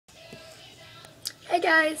Hey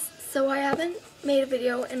guys, so I haven't made a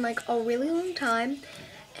video in like a really long time,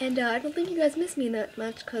 and I don't think you guys miss me that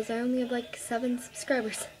much because I only have like 7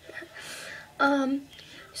 subscribers.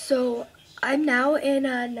 So I'm now in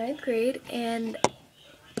 9th grade, and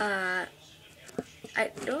I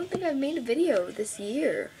don't think I've made a video this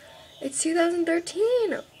year. It's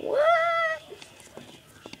 2013. What?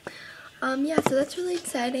 Yeah, so that's really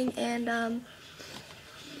exciting, and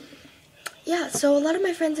yeah, so a lot of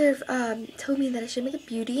my friends have told me that I should make a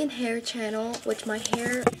beauty and hair channel, which my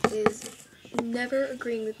hair is never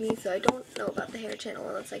agreeing with me, so I don't know about the hair channel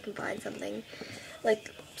unless I can find something,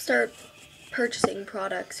 like start purchasing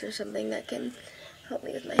products or something that can help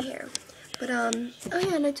me with my hair. But, oh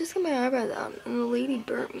yeah, and I just got my eyebrows out, and the lady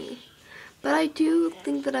burnt me. But I do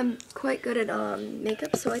think that I'm quite good at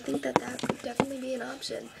makeup, so I think that that could definitely be an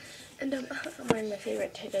option. And I'm wearing my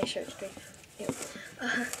favorite today shirt.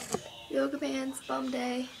 Yoga pants, bum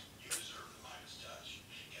day.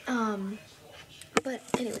 But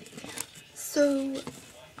anyway, so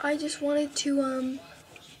I just wanted to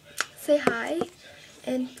say hi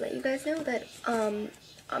and let you guys know that I'm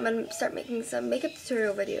gonna start making some makeup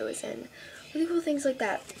tutorial videos and really cool things like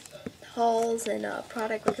that, hauls and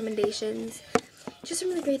product recommendations, just some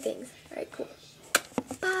really great things. All right, cool.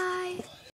 Bye.